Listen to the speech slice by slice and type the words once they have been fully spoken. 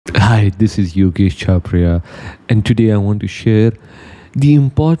Hi, this is Yogesh Chabria, and today I want to share the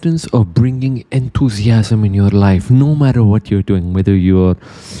importance of bringing enthusiasm in your life, no matter what you're doing, whether you're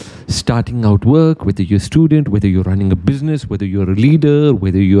starting out work, whether you're a student, whether you're running a business, whether you're a leader,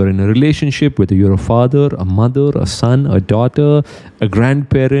 whether you're in a relationship, whether you're a father, a mother, a son, a daughter, a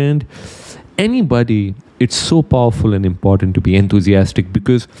grandparent, anybody. It's so powerful and important to be enthusiastic,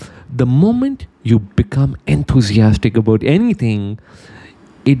 because the moment you become enthusiastic about anything,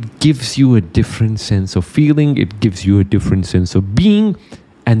 it gives you a different sense of feeling, it gives you a different sense of being,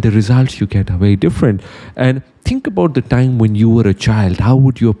 and the results you get are very different. And think about the time when you were a child. How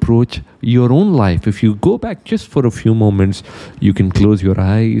would you approach your own life? If you go back just for a few moments, you can close your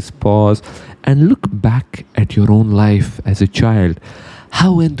eyes, pause, and look back at your own life as a child.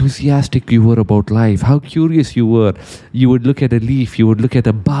 How enthusiastic you were about life, how curious you were. You would look at a leaf, you would look at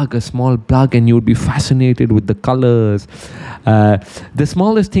a bug, a small bug, and you would be fascinated with the colors. The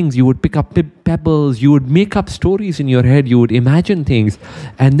smallest things, you would pick up pebbles, you would make up stories in your head, you would imagine things.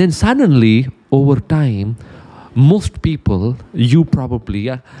 And then suddenly, over time, most people, you probably,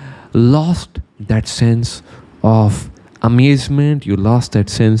 lost that sense of amazement, you lost that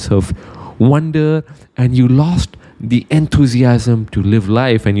sense of wonder, and you lost the enthusiasm to live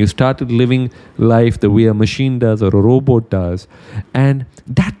life, and you started living life the way a machine does or a robot does, and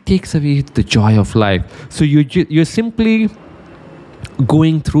that takes away the joy of life. So you're simply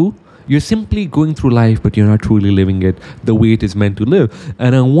going through life, but you're not truly living it the way it is meant to live.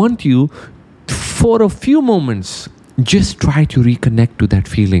 And I want you, for a few moments, just try to reconnect to that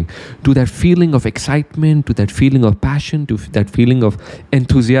feeling of excitement, to that feeling of passion, to that feeling of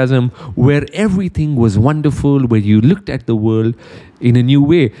enthusiasm, where everything was wonderful, where you looked at the world in a new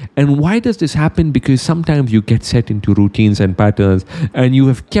way. And why does this happen? Because sometimes you get set into routines and patterns, and you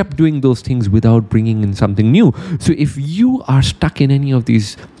have kept doing those things without bringing in something new. So if you are stuck in any of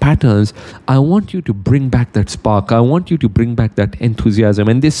these patterns, I want you to bring back that spark. I want you to bring back that enthusiasm.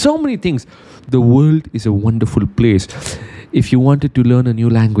 And there's so many things. The world is a wonderful place. If you wanted to learn a new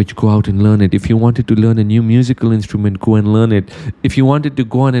language, go out and learn it. If you wanted to learn a new musical instrument, go and learn it. If you wanted to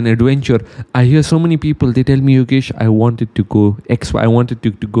go on an adventure, I hear so many people, they tell me, Yogesh, I wanted to go I wanted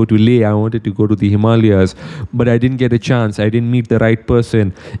to go to Leh, I wanted to go to the Himalayas, but I didn't get a chance. I didn't meet the right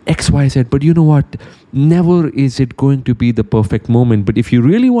person. XYZ. But you know what? Never is it going to be the perfect moment. But if you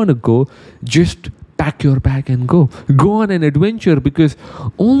really want to go, just pack your bag and go on an adventure, because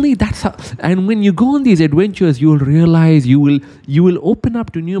only that's how. And when you go on these adventures, you will realize, you will open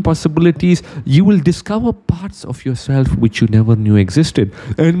up to new possibilities. You will discover parts of yourself which you never knew existed.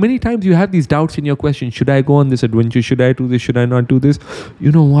 And many times you have these doubts in your question: should I go on this adventure? Should I do this? Should I not do this?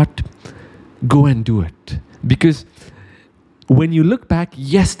 You know what? Go and do it. Because when you look back,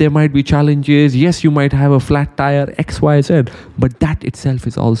 yes, there might be challenges. Yes, you might have a flat tire, X, Y, Z. But that itself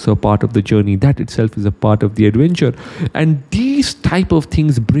is also a part of the journey. That itself is a part of the adventure. And these type of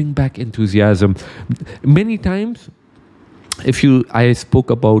things bring back enthusiasm. Many times, I spoke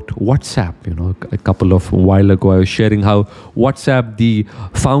about WhatsApp, a while ago, I was sharing how WhatsApp, the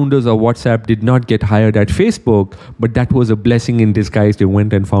founders of WhatsApp did not get hired at Facebook, but that was a blessing in disguise. They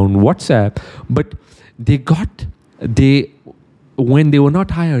went and found WhatsApp, but when they were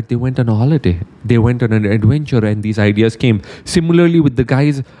not hired, they went on a holiday. They went on an adventure, and these ideas came. Similarly with the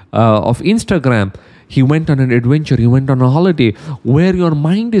guys of Instagram, he went on an adventure, he went on a holiday. Where your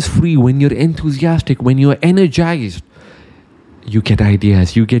mind is free, when you're enthusiastic, when you're energized, you get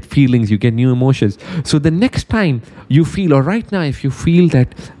ideas, you get feelings, you get new emotions. So the next time you feel, or right now, if you feel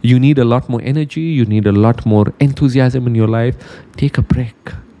that you need a lot more energy, you need a lot more enthusiasm in your life, take a break.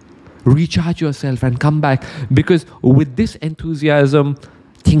 Recharge yourself and come back, because with this enthusiasm,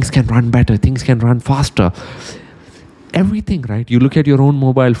 things can run better, things can run faster. Everything, right? You look at your own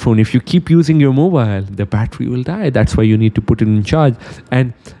mobile phone. If you keep using your mobile, the battery will die. That's why you need to put it in charge,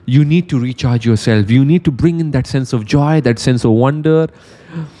 and you need to recharge yourself. You need to bring in that sense of joy, that sense of wonder,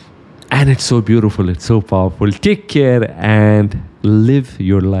 and it's so beautiful, it's so powerful. Take care and live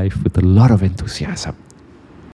your life with a lot of enthusiasm.